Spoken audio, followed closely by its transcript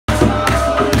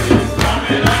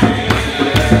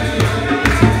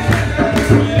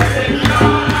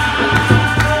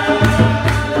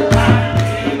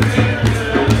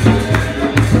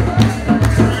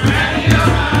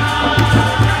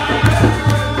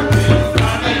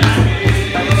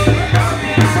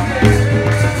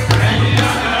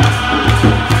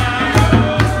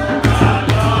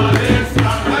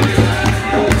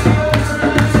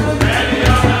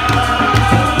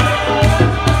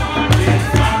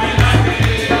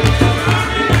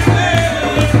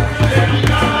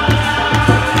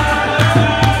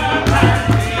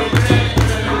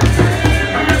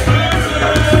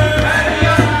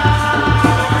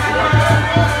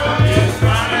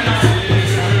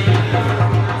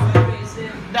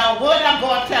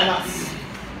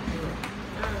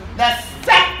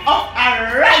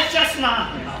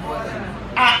man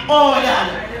are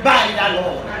ordered by the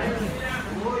Lord.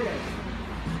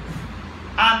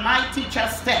 And my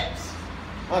teacher's steps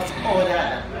was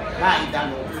ordered by the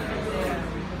Lord.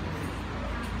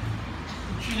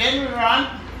 She didn't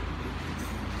run.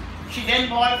 She didn't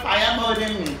boil fire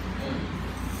burning me.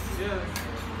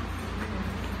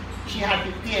 She had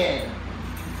prepared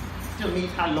to meet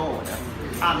her Lord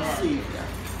and Savior.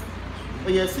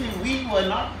 But you see, we were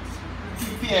not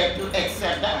prepared to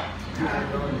accept that.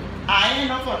 I ain't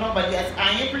not for nobody else.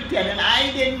 I ain't pretending.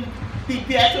 I didn't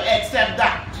prepare to accept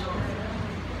that.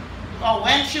 But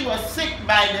when she was sick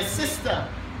by the sister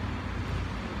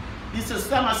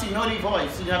must know the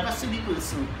voice. You never see the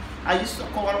person. I used to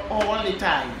call her all the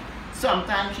time.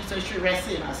 Sometimes she said she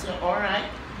resting. I said, all right,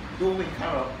 go wake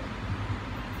her up.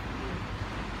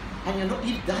 And you know,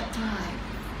 if that time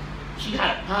she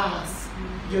had passed,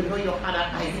 you know you had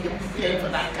an idea prepared for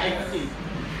that kind of thing.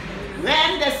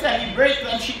 When they celebrate,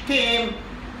 when she came,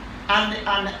 and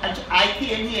I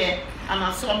came here, and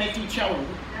I saw my teacher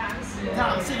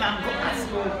dancing, and I said,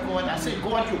 oh God, I said,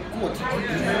 God, you're good.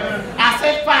 I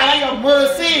said, Father, your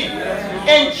mercy,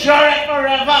 endure it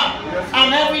forever.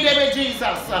 And every day with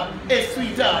Jesus is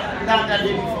sweeter than the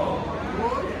day before.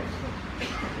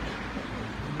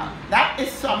 That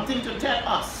is something to tell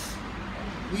us.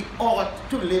 We ought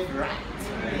to live right.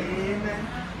 Amen.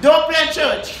 Don't play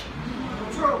church.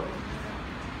 True.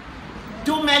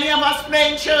 Too many of us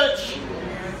play in church.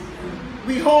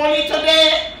 We holy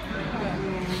today.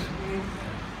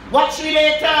 Watch me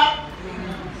later.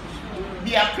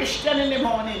 Be a Christian in the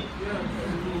morning.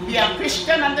 Be a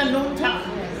Christian at the noontime.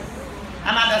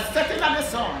 And at the setting of the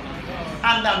sun.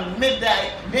 And the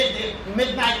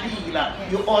midnight meal,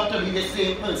 you ought to be the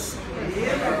same person.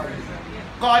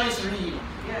 God is real.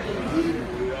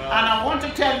 And I want to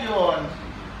tell you all,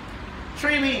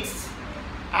 3 weeks,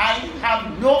 I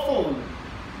have no phone,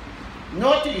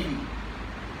 no TV.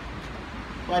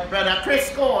 But Brother Chris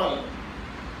called.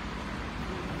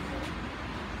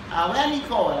 And when he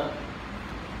called,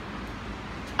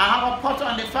 I have a pot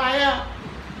on the fire.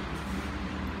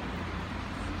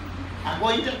 I'm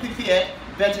going to prepare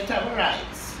vegetable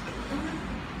rice.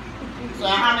 So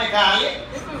I have a garlic,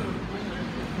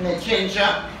 and a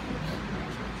ginger,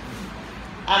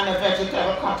 and a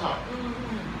vegetable cutter.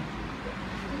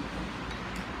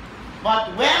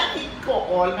 But when he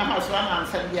called, my husband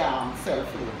answered the cell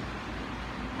phone.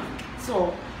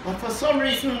 So, but for some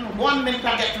reason, 1 minute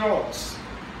I get lost.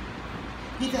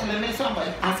 He telling me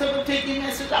somebody, I said, well, take the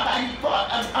message up and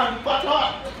report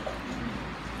hot.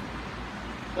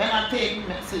 When I take the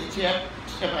message here,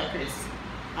 Shepherd Chris,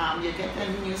 you get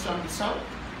any news from the South?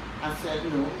 I said,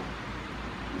 no.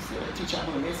 He said, Teacher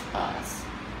Bernice passed.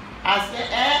 I said,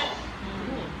 eh?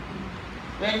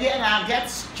 When I get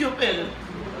stupid,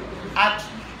 I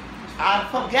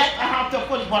forget I have to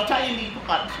put butter in the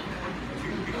pot.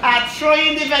 I throw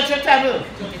in the vegetable.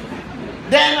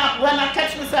 Then when I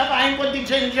catch myself, I put the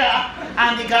ginger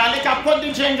and the garlic. I put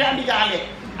the ginger and the garlic.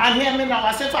 And hear me now,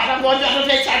 I say, Father God, you have to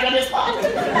take charge of this pot.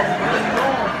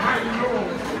 I know.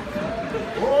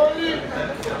 Holy.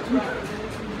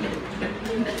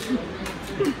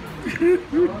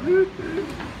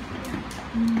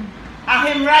 And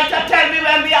him right to tell me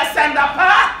when we are sent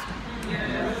apart.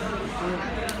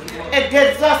 It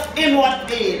gives us inward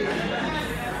gain.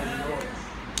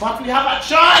 But we have a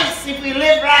choice. If we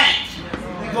live right,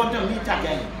 we're going to meet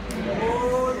again.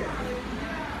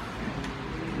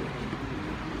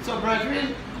 So,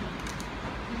 brethren,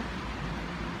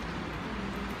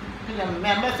 to the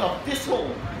members of this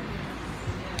home,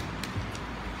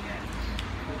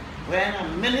 when a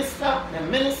minister,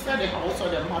 the house, or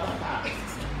the mother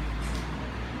passes,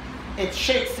 it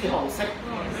shakes the house.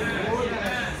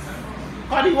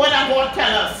 But the word of God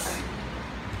tells us,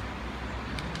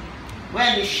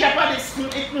 when the shepherd is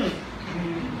eaten,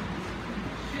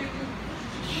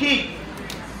 sheep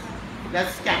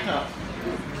that scatter.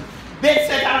 Bid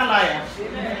Satan a liar.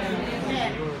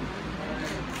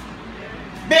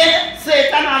 Bid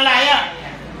Satan a liar.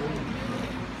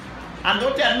 And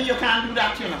don't tell me you can't do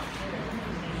that, you know.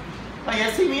 But you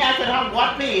see me, I could have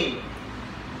what pain.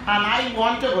 And I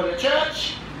want to go to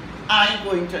church. I'm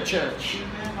going to church.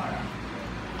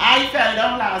 I fell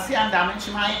down last year and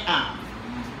damaged my arm.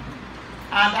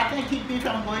 And that can keep me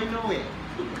from going nowhere.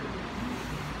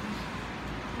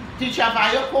 Teacher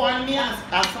Vayo called me on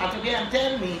Saturday and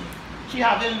tell me she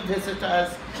having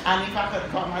visitors, and if I could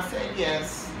come, I said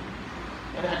yes.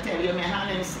 But I tell you, my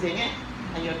hand is stinging,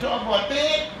 and you talk about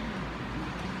pain,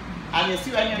 and you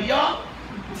see when you're young,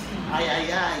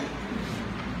 aye.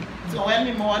 So when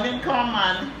the morning come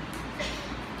and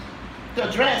to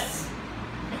dress,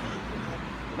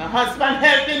 My husband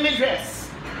helping me dress.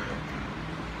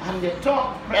 And they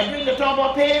talk, brethren, they talk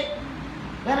about pain.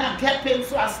 When I get pain,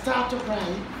 so I start to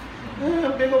cry.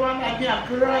 Big one like me, I'm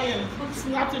crying. It's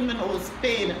not in my nose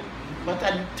pain, but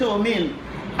I determine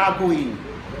I'm going.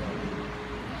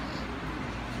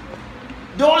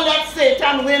 Don't let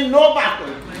Satan win no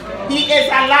battle. He is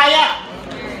a liar.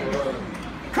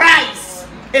 Christ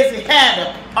is the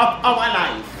head of our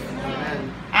life.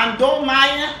 And don't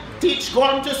mind teach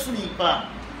going to sleep.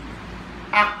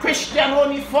 A Christian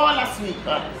only fall asleep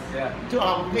to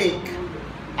awake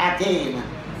again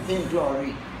in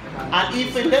glory. And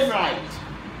if we live right,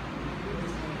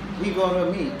 we're going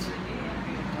to meet.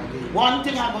 One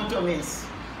thing I'm going to miss.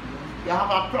 You have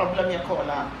a problem, you call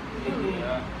her.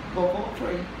 Go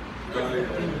pray.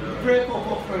 Pray,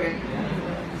 go pray.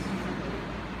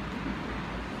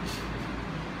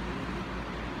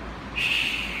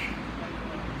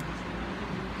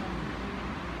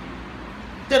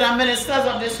 To the ministers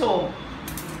of this home,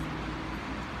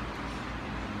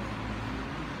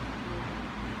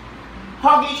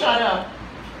 hug each other,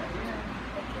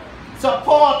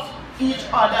 support each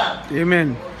other.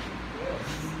 Amen.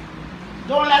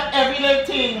 Don't let every little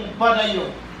thing bother you.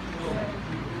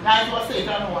 That's what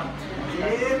Satan wants.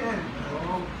 Amen.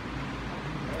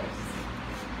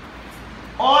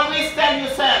 Always tell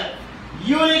yourself,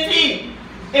 unity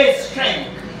is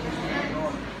strength.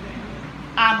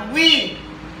 And we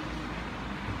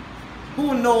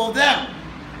who know them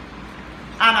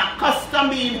and accustomed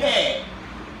being here,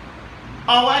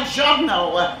 our job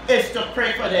now is to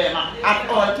pray for them at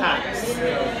all times.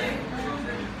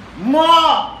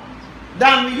 More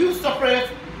than we used to pray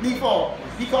before.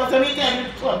 Because let me tell you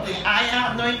something, I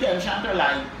have no intention to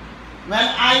lie. When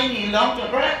I kneel down to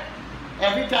pray,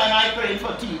 every time I pray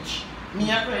for teach,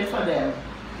 me I pray for them.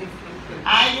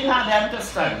 I didn't have them to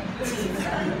stand.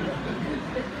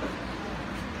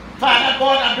 Father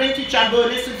God, I bring teacher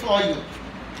Bernice before you.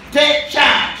 Take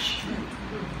charge.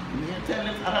 Me tell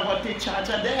you, Father God, take charge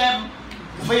of them.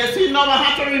 But you see, now I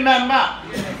have to remember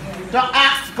to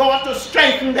ask God to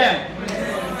strengthen them.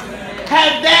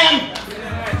 Help them.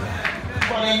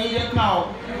 But they need it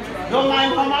now. Don't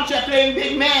mind how much you're playing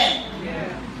big man.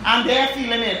 And they're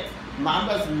feeling it. Man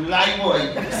was live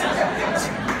boy.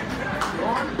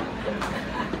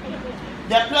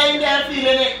 They're playing, they're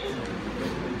feeling it.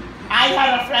 I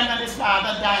had a friend and his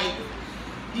father died.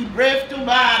 He braved too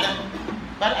bad,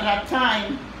 but at that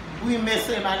time we miss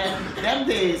him, and them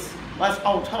days was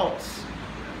outhouse.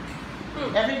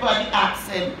 Everybody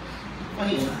asking for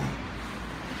him.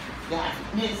 God,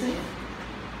 miss him.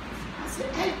 I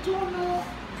said, I don't know.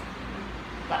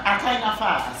 But I kind of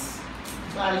fast.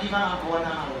 So I leave him and go on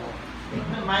and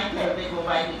walk. My tell me go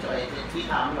by the toilet,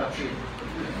 I'm not sure.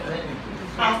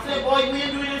 I said, boy, we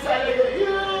do this. I go,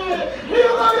 yeah.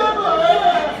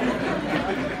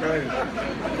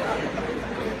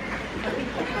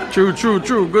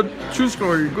 True. Good, true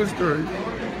story.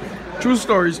 True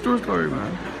story,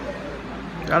 man.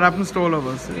 That happens to all of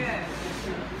us.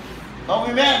 Oh,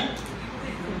 we men.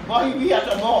 Boy, we at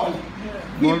the ball.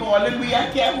 We balling, we are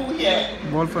care who here.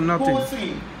 Ball for nothing. Who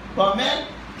see? But men,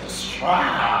 the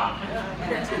strong,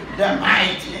 the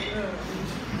mighty,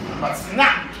 but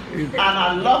snap. And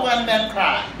I love when men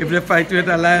cry. If they fight with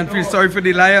a lion, feel sorry for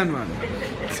the lion, man.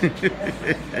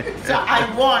 So I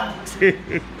want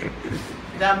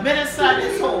the minister at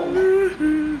his home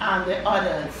and the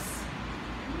others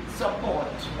support.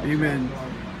 Amen.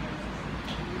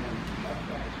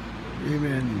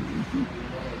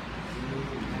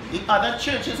 The other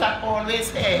churches are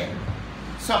always here.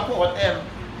 Support them.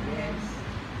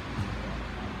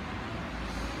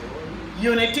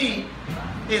 Unity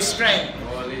is strength.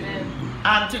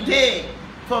 And today,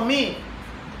 for me,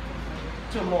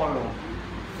 tomorrow,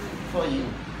 for you.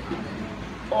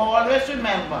 Always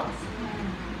remember,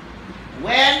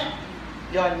 when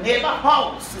your neighbor's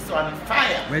house is on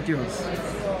fire, Wet yours.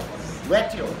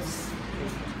 wet yours.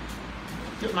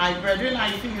 To my brethren,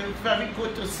 I feel very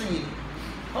good to see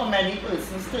how many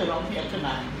persons still out here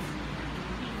tonight.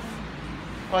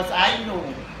 Because I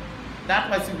know that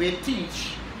was the way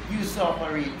teach used to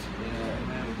operate.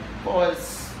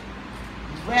 Because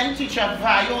when Teacher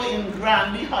Vayo in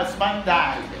Grandy husband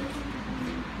died,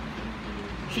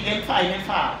 she didn't find it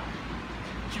far.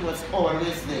 She was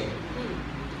always there.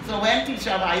 So when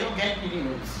Teacher Vayo get the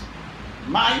news,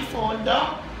 my phone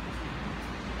down,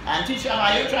 and Teacher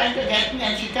Vayo trying to get me,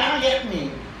 and she can't get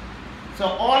me. So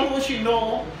all who she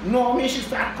know me, she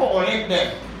start calling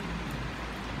them.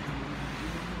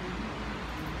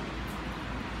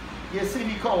 You see,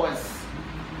 because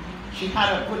she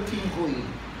had a good team going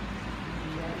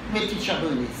with Teacher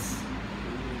Bernice.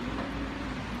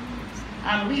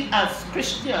 And we as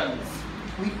Christians,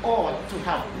 we ought to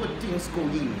have good things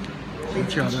going with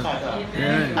each other.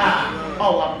 Yeah.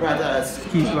 Our brothers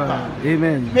keeper.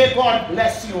 Amen. May God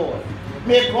bless you all.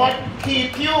 May God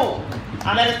keep you.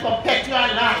 And let His perpetual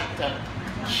light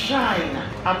shine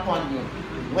upon you.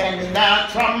 When the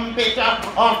trumpet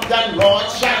of the Lord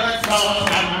shall sound,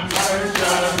 and the earth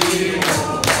shall be